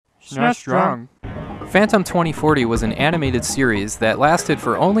SNESdrunk. Phantom 2040 was an animated series that lasted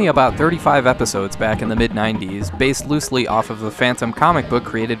for only about 35 episodes back in the mid-90s, based loosely off of the Phantom comic book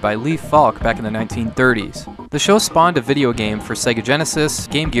created by Lee Falk back in the 1930s. The show spawned a video game for Sega Genesis,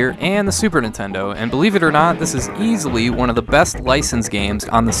 Game Gear, and the Super Nintendo, and believe it or not, this is easily one of the best licensed games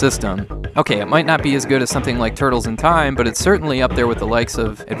on the system. Okay, it might not be as good as something like Turtles in Time, but it's certainly up there with the likes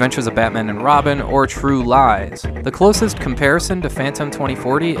of Adventures of Batman and Robin or True Lies. The closest comparison to Phantom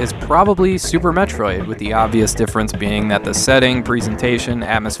 2040 is probably Super Metroid, with the obvious difference being that the setting, presentation,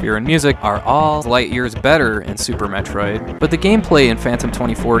 atmosphere, and music are all light years better in Super Metroid. But the gameplay in Phantom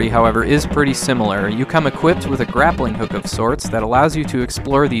 2040, however, is pretty similar. You come equipped with a grappling hook of sorts that allows you to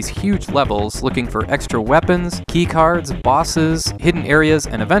explore these huge levels looking for extra weapons, key cards, bosses, hidden areas,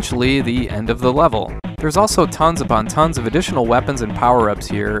 and eventually the end of the level. There's also tons upon tons of additional weapons and power-ups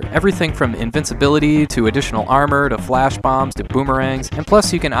here, everything from invincibility to additional armor to flash bombs to boomerangs, and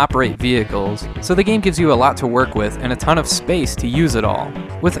plus you can operate vehicles. So the game gives you a lot to work with and a ton of space to use it all.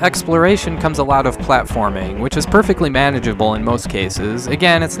 With exploration comes a lot of platforming, which is perfectly manageable in most cases.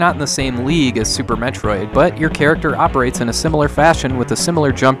 Again, it's not in the same league as Super Metroid, but your character operates in a similar fashion with a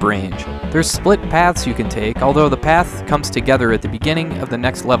similar jump range. There's split paths you can take, although the path comes together at the beginning of the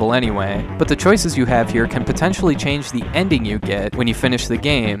next level anyway, but the choices you have here can potentially change the ending you get when you finish the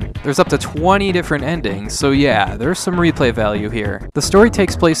game. There's up to 20 different endings, so yeah, there's some replay value here. The story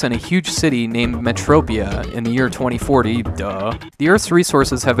takes place in a huge city named Metropia in the year 2040, duh. The Earth's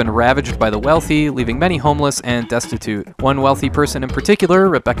resources have been ravaged by the wealthy, leaving many homeless and destitute. One wealthy person in particular,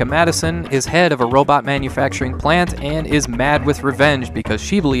 Rebecca Madison, is head of a robot manufacturing plant and is mad with revenge because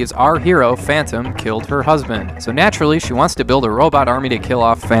she believes our hero, Phantom, killed her husband. So naturally, she wants to build a robot army to kill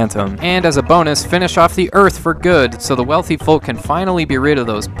off Phantom, and as a bonus, finish off the Earth for good so the wealthy folk can finally be rid of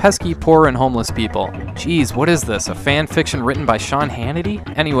those pesky poor and homeless people. Jeez, what is this, a fan fiction written by Sean Hannity?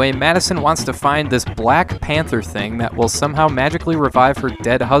 Anyway, Madison wants to find this Black Panther thing that will somehow magically revive her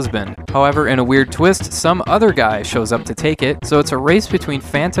dead husband. However, in a weird twist, some other guy shows up to take it, so it's a race between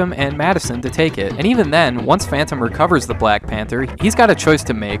Phantom and Madison to take it. And even then, once Phantom recovers the Black Panther, he's got a choice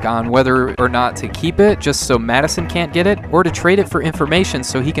to make on whether or not to keep it just so Madison can't get it, or to trade it for information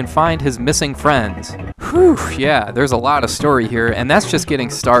so he can find his missing friends. Whew, yeah, there's a lot of story here, and that's just getting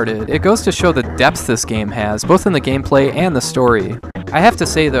started. It goes to show the depth this game has, both in the gameplay and the story. I have to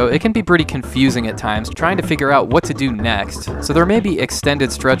say though, it can be pretty confusing at times trying to figure out what to do next, so there may be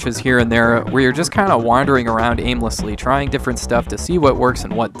extended stretches here and there where you're just kind of wandering around aimlessly trying different stuff to see what works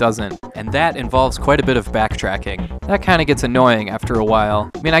and what doesn't, and that involves quite a bit of backtracking. That kind of gets annoying after a while.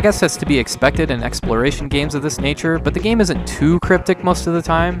 I mean, I guess that's to be expected in exploration games of this nature, but the game isn't too cryptic most of the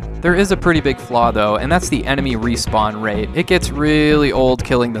time. There is a pretty big flaw though, and that's the enemy respawn rate. It gets really old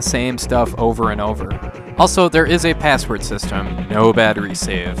killing the same stuff over and over. Also, there is a password system. No battery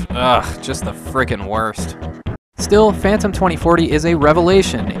save. Ugh, just the frickin' worst. Still, Phantom 2040 is a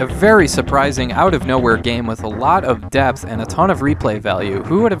revelation, a very surprising out-of-nowhere game with a lot of depth and a ton of replay value.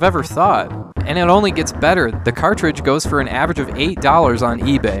 Who would have ever thought? And it only gets better. The cartridge goes for an average of $8 on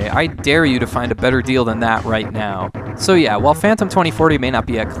eBay. I dare you to find a better deal than that right now. So yeah, while Phantom 2040 may not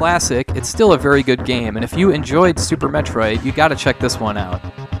be a classic, it's still a very good game, and if you enjoyed Super Metroid, you gotta check this one out.